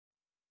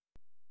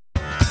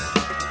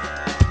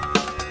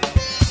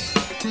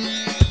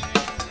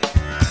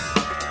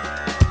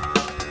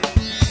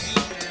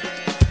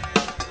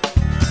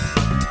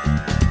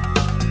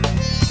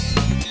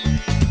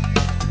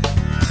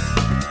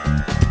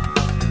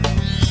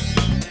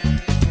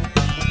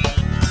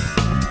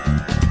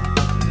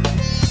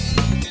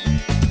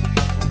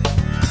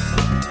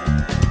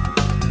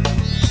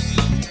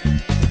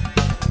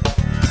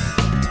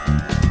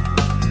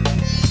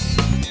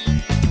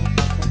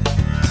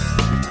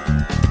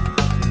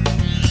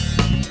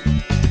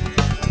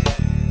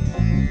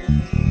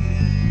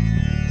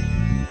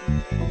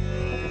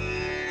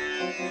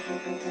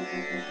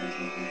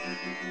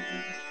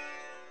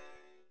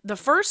The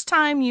first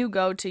time you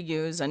go to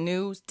use a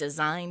new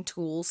design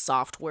tool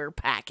software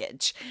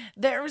package,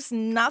 there's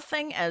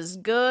nothing as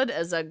good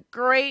as a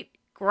great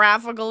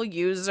graphical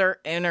user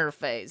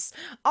interface.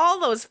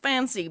 All those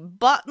fancy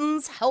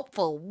buttons,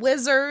 helpful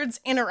wizards,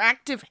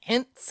 interactive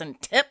hints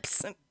and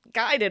tips, and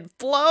guided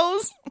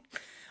flows.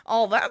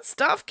 All that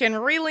stuff can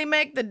really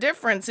make the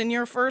difference in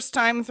your first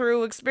time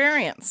through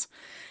experience.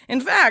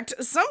 In fact,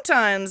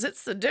 sometimes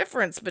it's the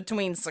difference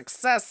between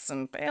success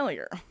and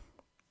failure.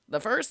 The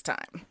first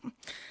time.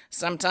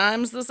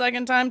 Sometimes the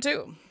second time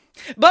too.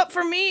 But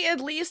for me, at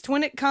least,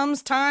 when it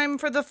comes time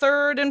for the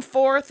third and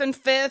fourth and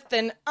fifth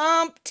and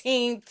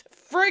umpteenth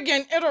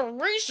friggin'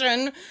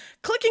 iteration,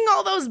 clicking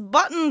all those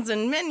buttons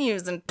and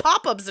menus and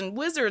pop-ups and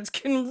wizards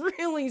can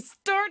really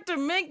start to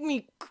make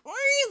me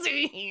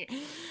crazy.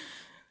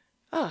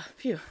 Oh,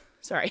 phew.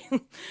 Sorry.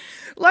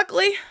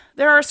 Luckily,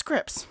 there are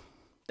scripts.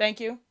 Thank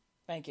you.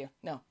 Thank you.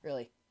 No,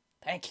 really.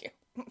 Thank you.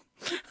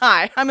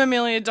 Hi, I'm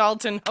Amelia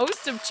Dalton,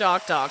 host of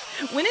Chalk Talk.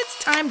 When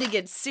it's time to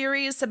get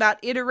serious about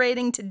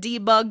iterating to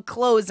debug,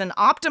 close, and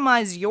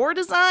optimize your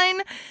design,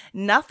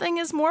 nothing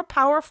is more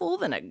powerful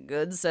than a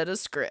good set of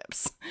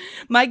scripts.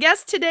 My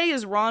guest today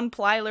is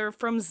Plyler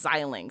from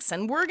Xilinx,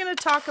 and we're going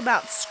to talk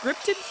about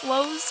scripted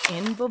flows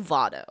in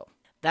Vivado.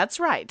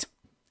 That's right.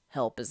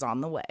 Help is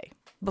on the way.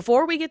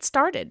 Before we get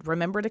started,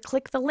 remember to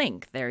click the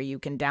link. There you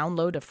can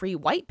download a free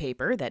white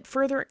paper that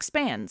further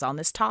expands on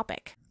this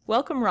topic.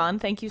 Welcome, Ron.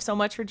 Thank you so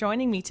much for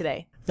joining me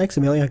today. Thanks,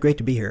 Amelia. Great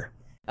to be here.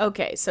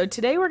 Okay, so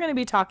today we're going to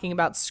be talking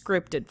about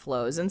scripted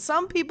flows, and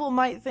some people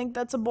might think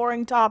that's a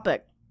boring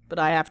topic, but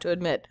I have to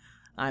admit,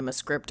 I'm a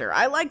scripter.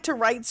 I like to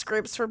write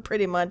scripts for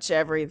pretty much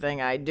everything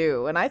I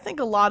do, and I think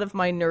a lot of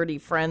my nerdy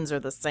friends are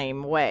the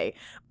same way.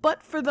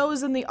 But for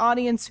those in the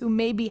audience who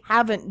maybe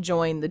haven't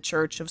joined the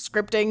Church of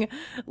Scripting,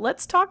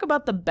 let's talk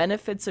about the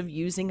benefits of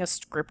using a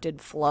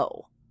scripted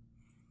flow.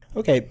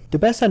 Okay, to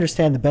best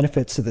understand the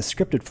benefits of the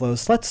scripted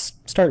flows, let's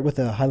start with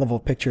a high-level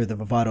picture of the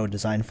Vivado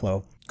design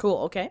flow. Cool,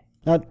 okay.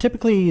 Now,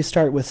 typically you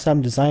start with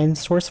some design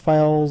source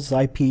files,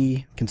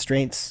 IP,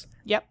 constraints.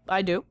 Yep,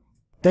 I do.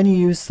 Then you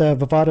use the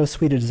Vivado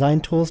suite of design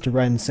tools to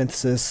run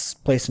synthesis,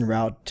 place, and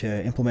route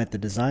to implement the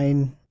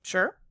design.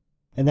 Sure.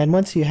 And then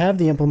once you have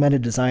the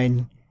implemented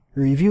design,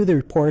 you review the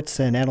reports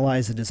and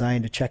analyze the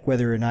design to check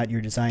whether or not your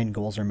design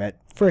goals are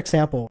met. For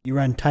example, you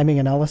run timing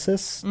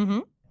analysis.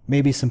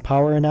 Maybe some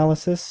power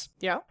analysis.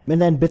 Yeah.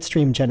 And then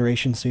bitstream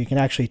generation, so you can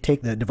actually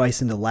take the device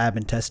into the lab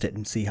and test it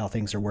and see how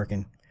things are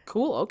working.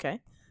 Cool, okay.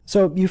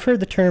 So you've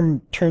heard the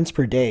term turns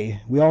per day.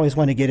 We always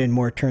want to get in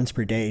more turns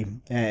per day.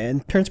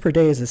 And turns per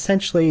day is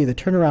essentially the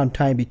turnaround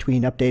time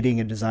between updating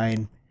a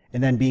design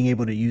and then being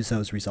able to use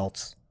those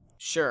results.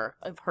 Sure,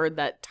 I've heard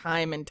that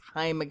time and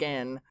time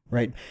again.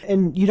 Right.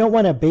 And you don't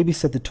want to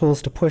babysit the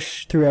tools to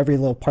push through every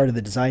little part of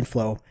the design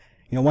flow.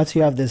 You know, once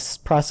you have this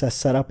process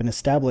set up and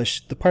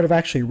established, the part of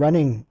actually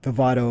running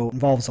Vivado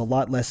involves a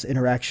lot less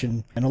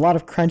interaction and a lot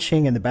of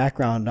crunching in the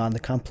background on the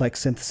complex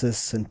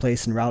synthesis and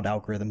place and route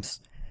algorithms.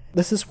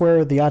 This is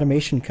where the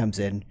automation comes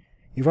in.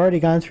 You've already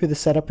gone through the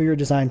setup of your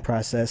design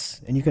process,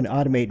 and you can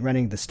automate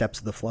running the steps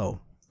of the flow.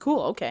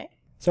 Cool, okay.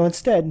 So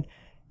instead,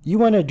 you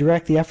want to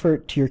direct the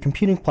effort to your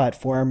computing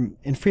platform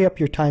and free up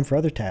your time for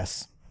other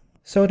tasks.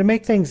 So to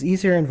make things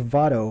easier in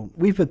Vivado,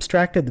 we've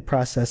abstracted the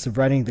process of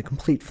running the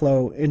complete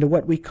flow into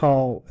what we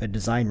call a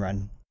design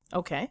run.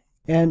 Okay.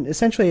 And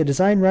essentially a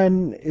design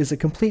run is a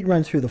complete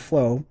run through the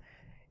flow,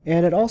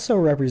 and it also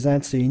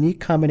represents a unique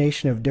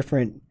combination of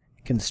different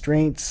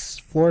constraints,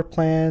 floor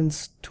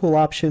plans, tool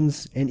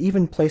options, and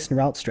even place and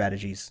route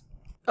strategies.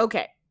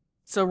 Okay.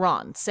 So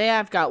Ron, say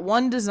I've got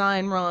one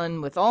design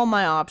run with all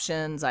my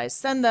options, I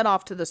send that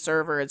off to the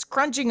server, it's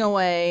crunching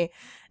away.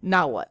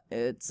 Now what?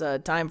 It's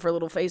time for a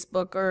little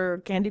Facebook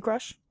or Candy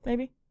Crush,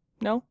 maybe?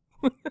 No?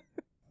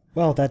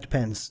 Well, that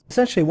depends.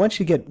 Essentially,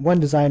 once you get one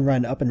design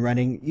run up and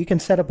running, you can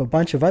set up a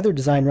bunch of other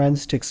design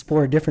runs to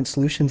explore different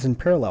solutions in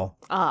parallel.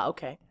 Ah,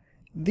 okay.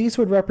 These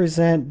would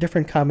represent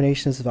different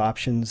combinations of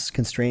options,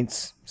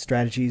 constraints,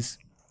 strategies.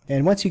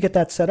 And once you get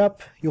that set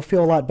up, you'll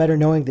feel a lot better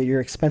knowing that your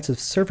expensive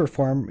server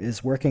farm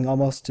is working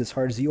almost as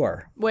hard as you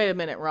are. Wait a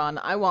minute, Ron.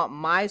 I want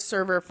my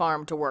server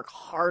farm to work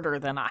harder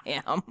than I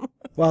am.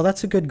 Well,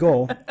 that's a good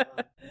goal.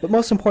 But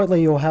most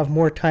importantly, you'll have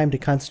more time to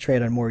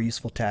concentrate on more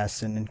useful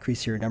tasks and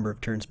increase your number of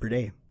turns per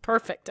day.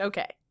 Perfect.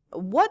 Okay.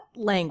 What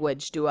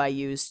language do I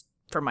use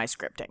for my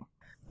scripting?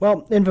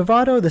 Well, in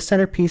Vivado, the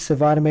centerpiece of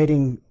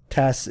automating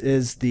tasks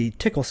is the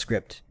tickle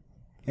script.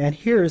 And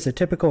here is a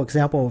typical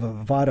example of a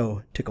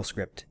Vivado tickle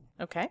script.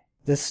 Okay.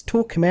 This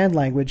tool command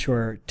language,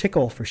 or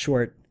tickle for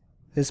short,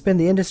 has been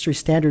the industry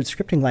standard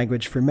scripting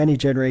language for many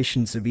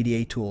generations of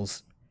EDA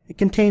tools. It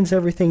contains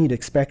everything you'd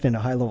expect in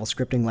a high-level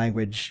scripting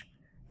language: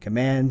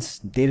 commands,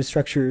 data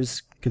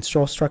structures,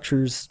 control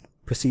structures,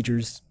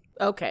 procedures.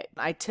 Okay,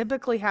 I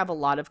typically have a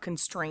lot of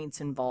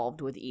constraints involved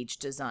with each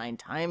design,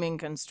 timing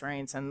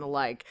constraints and the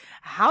like.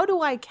 How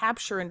do I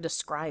capture and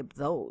describe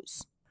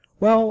those?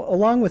 Well,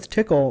 along with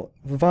Tickle,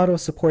 Vivado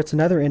supports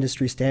another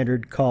industry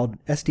standard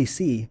called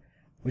SDC,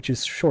 which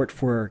is short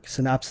for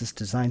Synopsys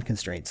Design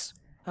Constraints.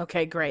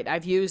 Okay, great.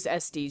 I've used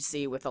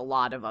SDC with a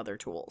lot of other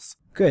tools.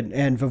 Good,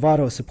 and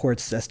Vivado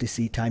supports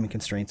SDC timing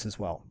constraints as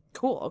well.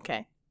 Cool,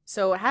 okay.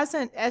 So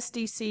hasn't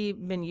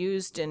SDC been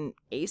used in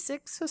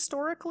ASICs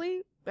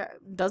historically?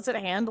 Does it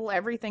handle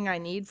everything I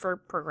need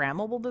for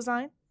programmable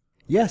design?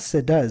 Yes,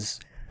 it does.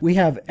 We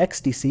have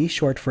XDC,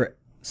 short for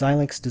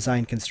Xilinx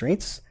Design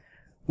Constraints,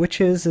 which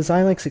is a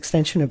Xilinx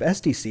extension of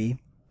SDC,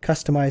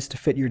 customized to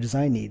fit your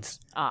design needs.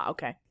 Ah,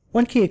 okay.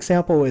 One key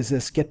example is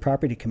this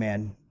getProperty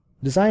command.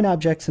 Design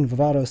objects in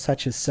Vivado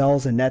such as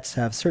cells and nets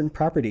have certain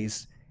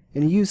properties,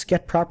 and you use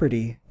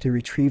getProperty to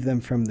retrieve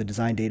them from the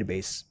design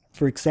database.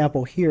 For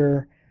example,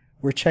 here,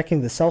 we're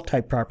checking the cell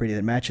type property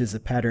that matches the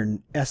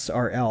pattern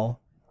SRL,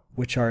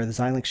 which are the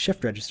Xilinx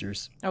shift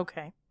registers.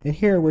 Okay. And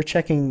here we're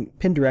checking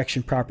pin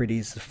direction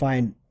properties to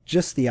find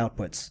just the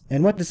outputs.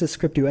 And what does this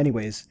script do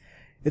anyways?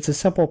 It's a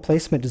simple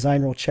placement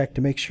design rule check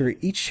to make sure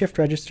each shift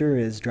register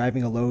is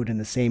driving a load in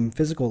the same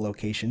physical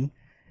location.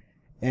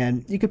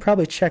 And you could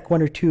probably check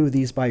one or two of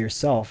these by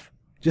yourself,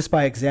 just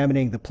by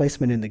examining the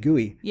placement in the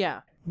GUI.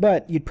 Yeah.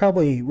 But you'd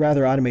probably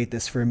rather automate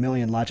this for a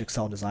million logic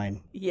cell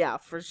design. Yeah,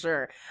 for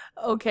sure.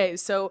 Okay,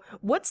 so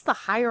what's the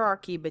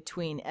hierarchy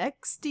between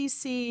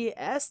XDC,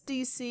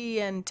 SDC,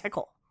 and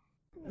Tickle?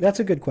 That's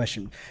a good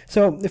question.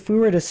 So if we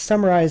were to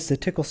summarize the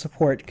Tickle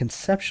support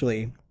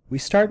conceptually, we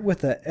start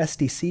with the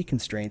SDC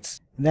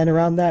constraints, and then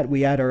around that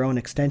we add our own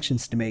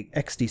extensions to make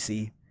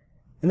XDC.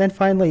 And then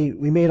finally,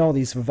 we made all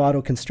these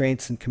Vivado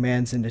constraints and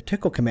commands into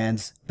Tickle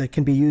commands that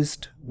can be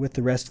used with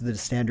the rest of the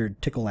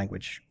standard Tickle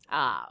language.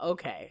 Ah,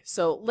 okay.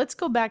 So let's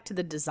go back to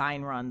the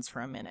design runs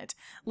for a minute.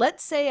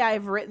 Let's say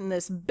I've written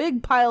this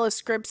big pile of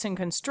scripts and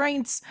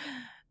constraints,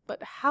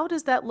 but how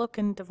does that look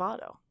in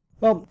Vivado?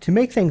 Well, to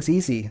make things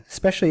easy,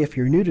 especially if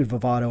you're new to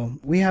Vivado,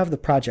 we have the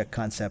project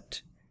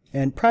concept.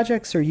 And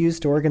projects are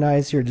used to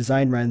organize your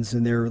design runs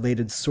and their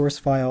related source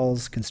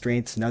files,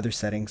 constraints, and other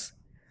settings.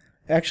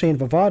 Actually, in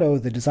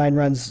Vivado, the design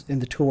runs in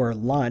the tool are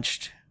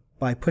launched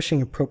by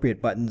pushing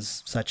appropriate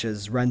buttons such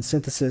as Run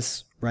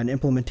Synthesis, Run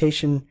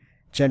Implementation,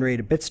 Generate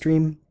a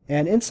Bitstream,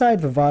 and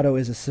inside Vivado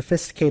is a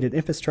sophisticated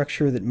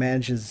infrastructure that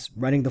manages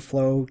running the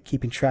flow,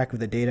 keeping track of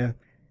the data,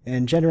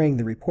 and generating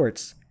the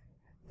reports.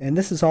 And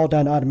this is all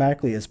done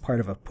automatically as part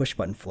of a push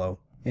button flow.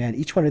 And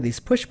each one of these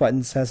push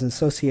buttons has an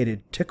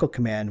associated Tickle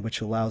command which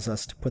allows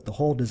us to put the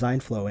whole design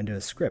flow into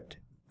a script.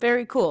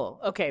 Very cool.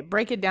 Okay,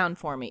 break it down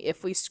for me.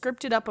 If we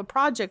scripted up a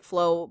project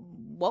flow,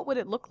 what would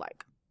it look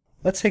like?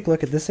 Let's take a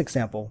look at this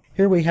example.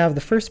 Here we have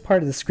the first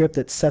part of the script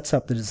that sets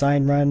up the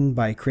design run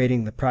by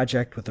creating the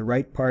project with the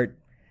right part,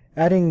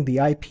 adding the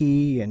IP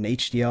and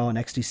HDL and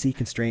XDC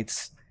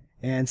constraints,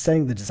 and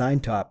setting the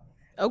design top.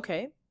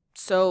 Okay,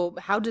 so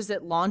how does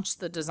it launch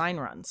the design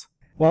runs?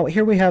 Well,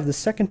 here we have the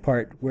second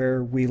part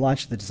where we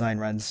launch the design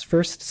runs.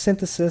 First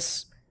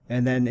synthesis,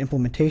 and then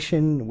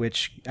implementation,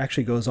 which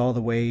actually goes all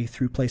the way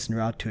through place and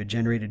route to a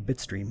generated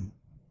bitstream.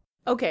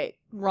 Okay,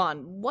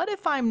 Ron, what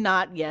if I'm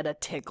not yet a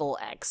Tickle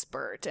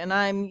expert and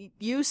I'm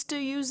used to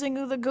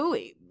using the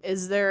GUI?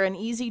 Is there an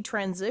easy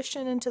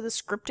transition into the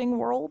scripting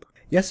world?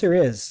 Yes, there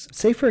is.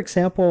 Say, for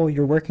example,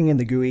 you're working in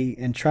the GUI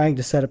and trying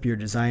to set up your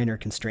design or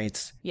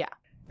constraints. Yeah.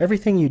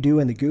 Everything you do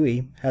in the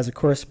GUI has a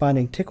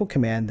corresponding Tickle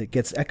command that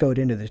gets echoed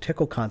into the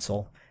Tickle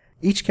console.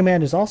 Each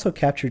command is also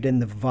captured in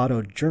the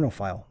Vivado journal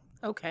file.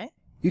 Okay.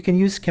 You can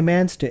use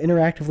commands to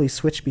interactively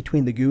switch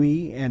between the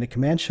GUI and a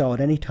command shell at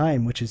any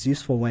time, which is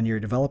useful when you're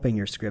developing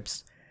your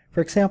scripts.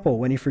 For example,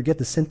 when you forget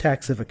the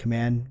syntax of a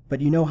command, but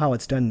you know how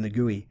it's done in the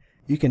GUI,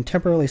 you can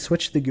temporarily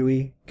switch the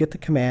GUI, get the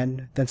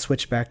command, then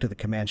switch back to the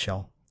command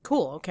shell.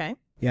 Cool, okay.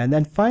 Yeah, and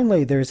then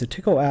finally there's a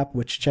Tickle app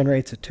which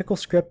generates a Tickle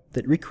script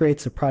that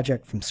recreates a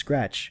project from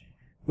scratch,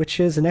 which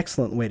is an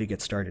excellent way to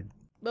get started.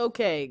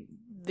 Okay,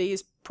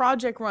 these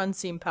project runs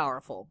seem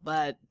powerful,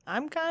 but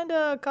I'm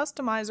kinda a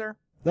customizer.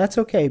 That's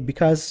okay,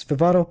 because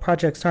Vivado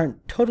projects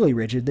aren't totally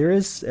rigid. There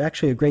is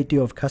actually a great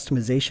deal of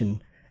customization,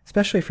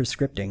 especially for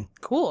scripting.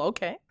 Cool,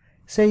 okay.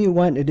 Say you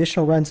want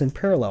additional runs in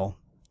parallel.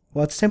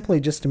 Well, it's simply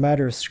just a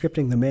matter of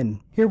scripting them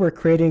in. Here we're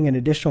creating an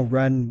additional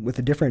run with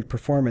a different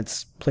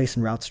performance, place,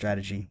 and route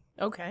strategy.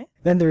 Okay.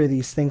 Then there are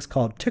these things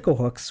called Tickle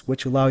hooks,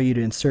 which allow you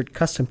to insert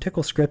custom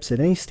Tickle scripts at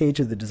any stage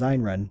of the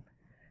design run.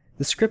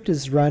 The script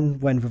is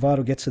run when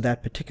Vivado gets to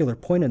that particular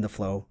point in the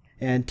flow,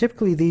 and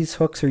typically these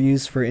hooks are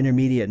used for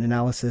intermediate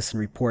analysis and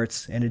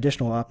reports and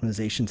additional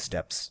optimization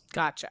steps.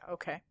 Gotcha,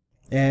 okay.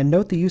 And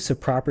note the use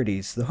of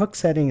properties. The hook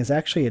setting is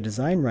actually a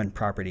design run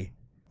property.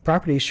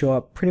 Properties show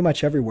up pretty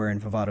much everywhere in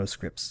Vivado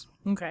scripts.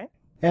 Okay.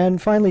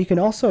 And finally, you can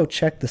also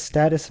check the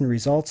status and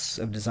results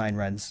of design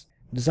runs.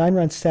 Design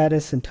run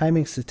status and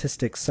timing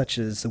statistics such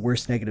as the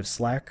worst negative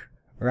slack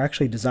are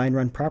actually design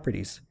run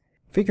properties.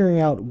 Figuring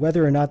out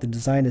whether or not the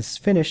design is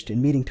finished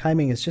and meeting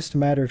timing is just a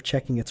matter of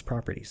checking its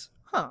properties.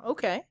 Huh,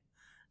 okay.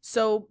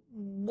 So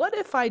what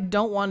if I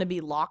don't want to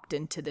be locked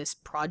into this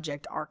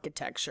project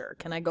architecture?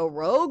 Can I go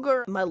rogue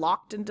or am I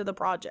locked into the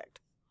project?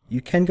 You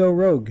can go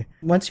rogue.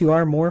 Once you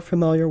are more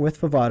familiar with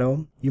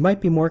Vivado, you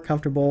might be more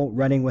comfortable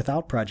running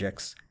without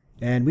projects,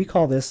 and we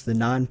call this the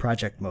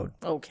non-project mode.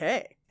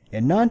 Okay.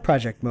 In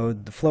non-project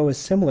mode, the flow is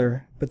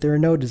similar, but there are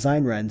no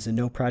design runs and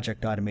no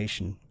project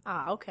automation.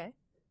 Ah, okay.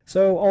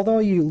 So although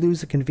you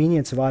lose the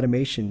convenience of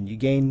automation, you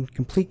gain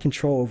complete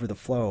control over the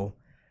flow.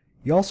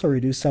 You also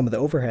reduce some of the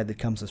overhead that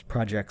comes with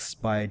projects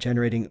by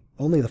generating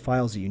only the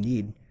files that you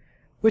need,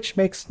 which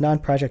makes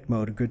non-project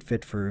mode a good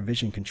fit for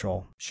revision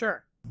control.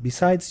 Sure.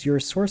 Besides your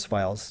source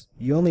files,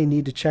 you only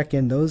need to check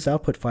in those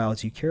output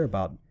files you care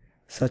about,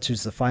 such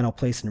as the final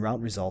place and route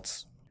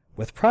results.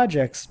 With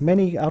projects,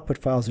 many output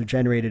files are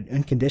generated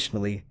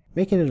unconditionally,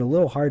 making it a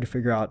little hard to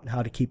figure out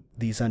how to keep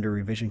these under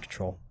revision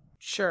control.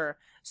 Sure.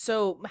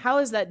 So how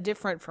is that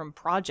different from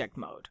project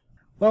mode?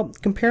 Well,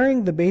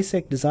 comparing the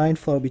basic design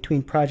flow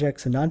between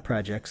projects and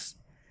non-projects,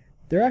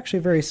 they're actually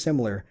very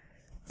similar.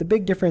 The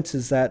big difference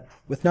is that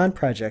with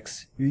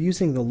non-projects, you're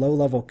using the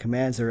low-level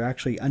commands that are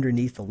actually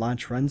underneath the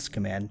launch runs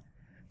command,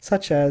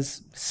 such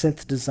as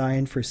synth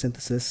design for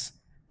synthesis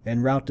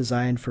and route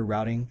design for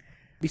routing.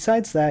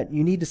 Besides that,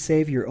 you need to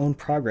save your own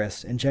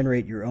progress and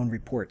generate your own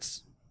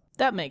reports.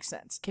 That makes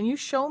sense. Can you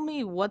show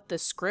me what the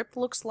script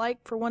looks like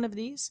for one of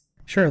these?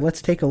 Sure,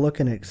 let's take a look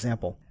at an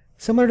example.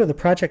 Similar to the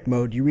project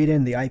mode, you read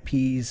in the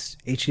IPs,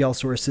 HDL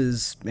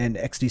sources, and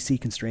XDC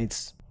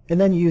constraints, and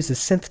then you use the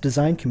synth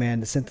design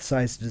command to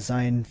synthesize the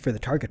design for the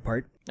target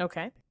part.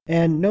 Okay.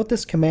 And note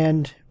this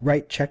command,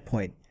 write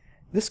checkpoint.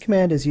 This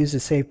command is used to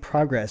save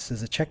progress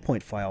as a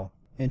checkpoint file.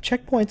 And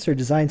checkpoints are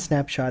design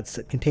snapshots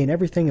that contain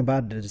everything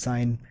about the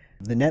design,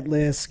 the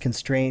netlist,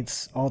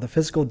 constraints, all the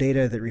physical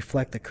data that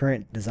reflect the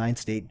current design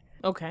state.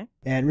 Okay.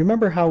 And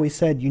remember how we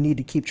said you need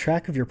to keep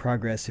track of your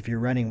progress if you're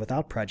running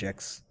without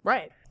projects.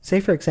 Right. Say,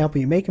 for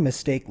example, you make a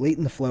mistake late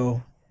in the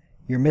flow,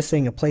 you're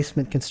missing a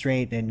placement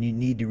constraint, and you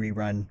need to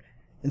rerun.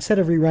 Instead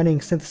of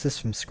rerunning synthesis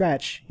from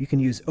scratch, you can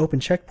use open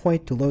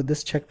checkpoint to load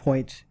this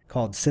checkpoint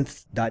called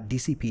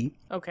synth.dcp.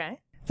 Okay.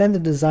 Then the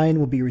design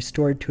will be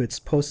restored to its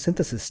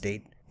post-synthesis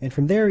state, and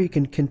from there you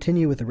can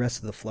continue with the rest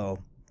of the flow.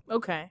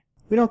 Okay.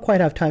 We don't quite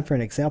have time for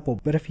an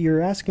example, but if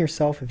you're asking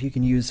yourself if you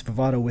can use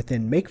Vivado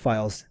within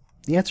makefiles,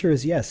 the answer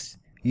is yes.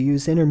 You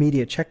use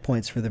intermediate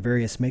checkpoints for the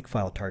various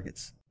makefile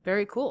targets.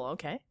 Very cool.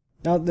 Okay.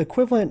 Now, the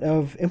equivalent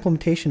of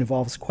implementation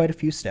involves quite a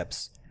few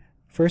steps.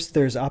 First,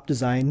 there's op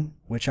design,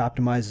 which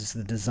optimizes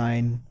the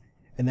design,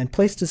 and then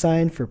place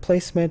design for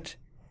placement,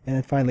 and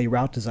then finally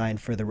route design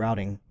for the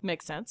routing.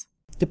 Makes sense.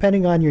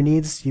 Depending on your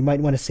needs, you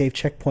might want to save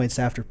checkpoints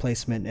after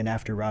placement and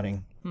after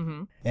routing,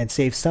 and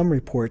save some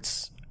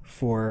reports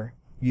for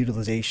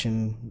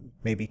utilization,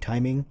 maybe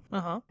timing,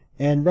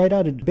 and write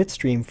out a bit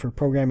stream for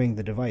programming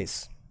the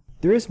device.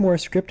 There is more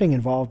scripting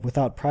involved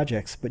without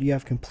projects, but you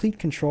have complete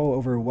control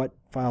over what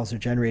files are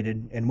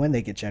generated and when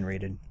they get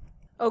generated.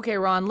 Okay,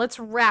 Ron, let's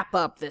wrap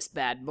up this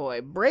bad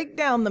boy. Break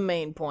down the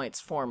main points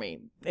for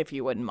me, if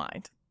you wouldn't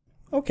mind.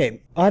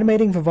 Okay,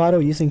 automating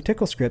Vivado using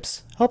Tickle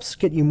scripts helps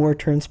get you more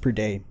turns per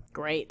day.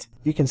 Great.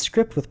 You can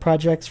script with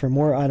projects for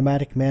more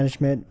automatic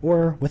management,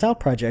 or without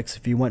projects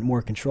if you want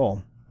more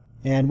control.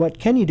 And what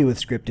can you do with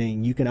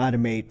scripting? You can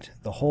automate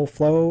the whole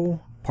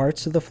flow,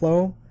 parts of the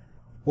flow,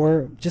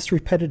 or just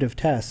repetitive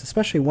tasks,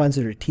 especially ones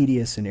that are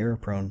tedious and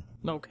error-prone.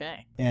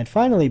 Okay. And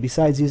finally,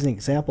 besides using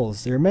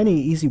examples, there are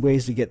many easy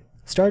ways to get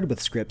started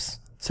with scripts,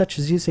 such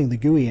as using the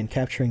GUI and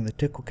capturing the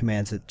Tickle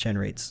commands it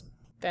generates.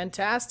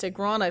 Fantastic,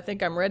 Ron. I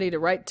think I'm ready to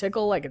write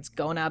Tickle like it's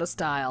going out of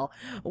style.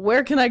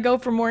 Where can I go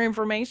for more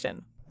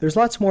information? There's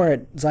lots more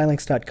at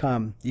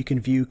Xilinx.com. You can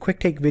view quick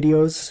take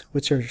videos,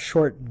 which are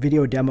short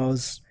video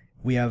demos.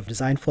 We have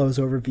design flows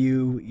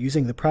overview,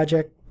 using the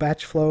project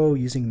batch flow,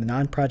 using the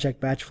non-project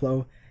batch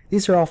flow.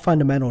 These are all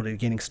fundamental to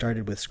getting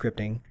started with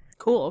scripting.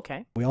 Cool,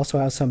 okay. We also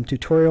have some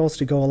tutorials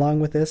to go along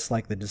with this,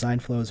 like the design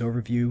flows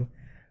overview,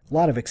 a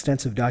lot of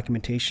extensive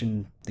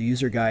documentation, the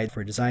user guide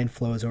for design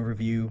flows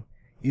overview,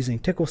 using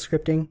Tickle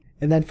scripting,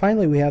 and then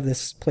finally we have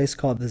this place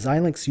called the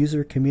Xilinx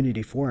User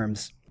Community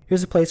Forums.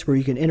 Here's a place where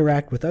you can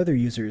interact with other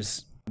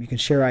users. You can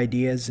share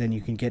ideas and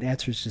you can get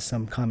answers to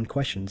some common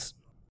questions.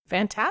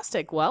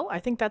 Fantastic. Well, I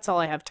think that's all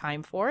I have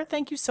time for.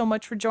 Thank you so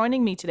much for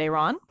joining me today,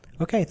 Ron.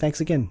 Okay,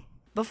 thanks again.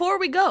 Before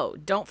we go,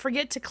 don't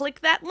forget to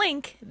click that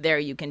link. There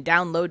you can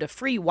download a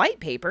free white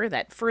paper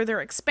that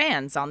further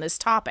expands on this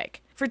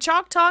topic. For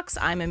Chalk Talks,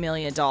 I'm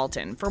Amelia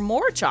Dalton. For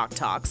more Chalk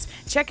Talks,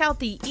 check out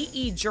the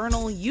EE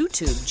Journal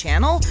YouTube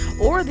channel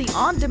or the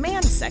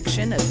on-demand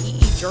section of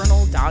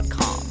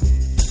eejournal.com.